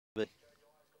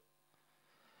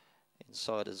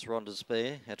Inside is Rhonda's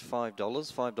Bear at $5.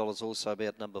 $5 also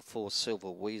about number 4, Silver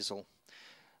Weasel.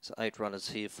 So 8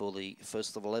 runners here for the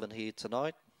first of 11 here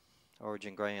tonight.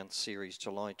 Origin Greyhound Series,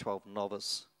 July 12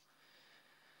 novice.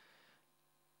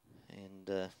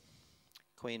 And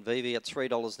Queen Vivi at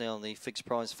 $3 now on the fixed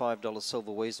price. $5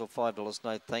 Silver Weasel, $5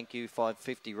 No Thank You,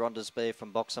 $5.50 Rhonda's Bear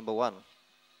from box number 1.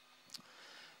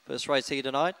 First race here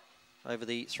tonight. Over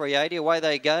the 380, away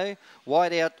they go.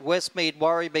 Wide out, Westmead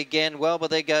Worry began well,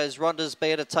 but there goes Rhonda's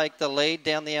Bear to take the lead.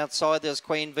 Down the outside, there's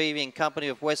Queen Vivi in company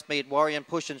of Westmead Worry and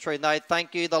pushing through. No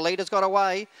Thank You, the leader's got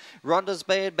away. Rhonda's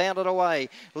Bear bounded away.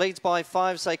 Leads by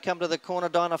 5 as they come to the corner.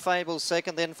 Dinah Fable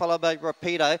second, then followed by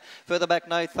Rapido. Further back,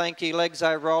 No Thank You. Legs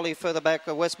O'Reilly. Further back,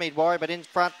 Westmead Worry, but in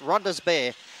front, Rhonda's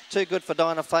Bear. Too good for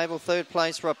Dinah Fable. Third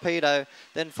place, Rapido.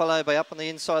 Then followed by up on the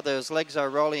inside, there's Legs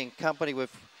O'Reilly in company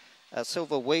with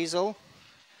Silver Weasel,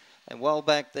 and well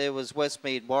back there was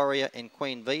Westmead Warrior and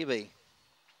Queen Vivi.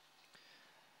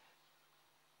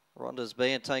 Rhonda's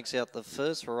Bear takes out the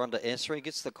first for Rhonda Essery,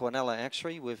 gets the Cornella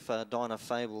Actuary with Dinah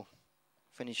Fable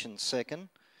finishing second,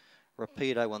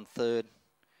 Rapido on third,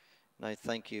 No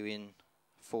Thank You in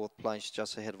fourth place,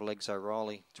 just ahead of Legs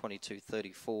O'Reilly,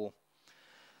 22.34.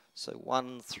 So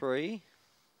 1, 3,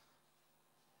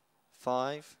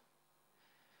 5,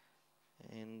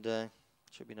 and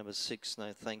should be number 6,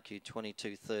 No Thank You,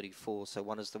 22.34. So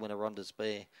 1 is the winner, Rhonda's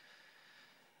Bear.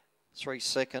 3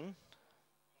 second,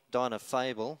 Dinah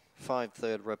Fable. 5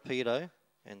 third, Rapido.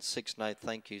 And 6, No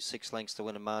Thank You. 6 lengths to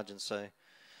win a margin. So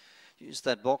use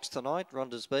that box tonight,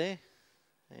 Rhonda's Bear.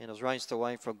 And it was raced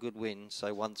away for a good win.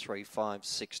 So 1, 3, 5,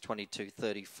 6,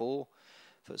 22.34 for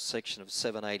a section of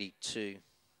 782.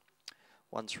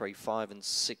 1, 3, 5 and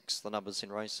 6, the numbers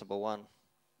in race number 1.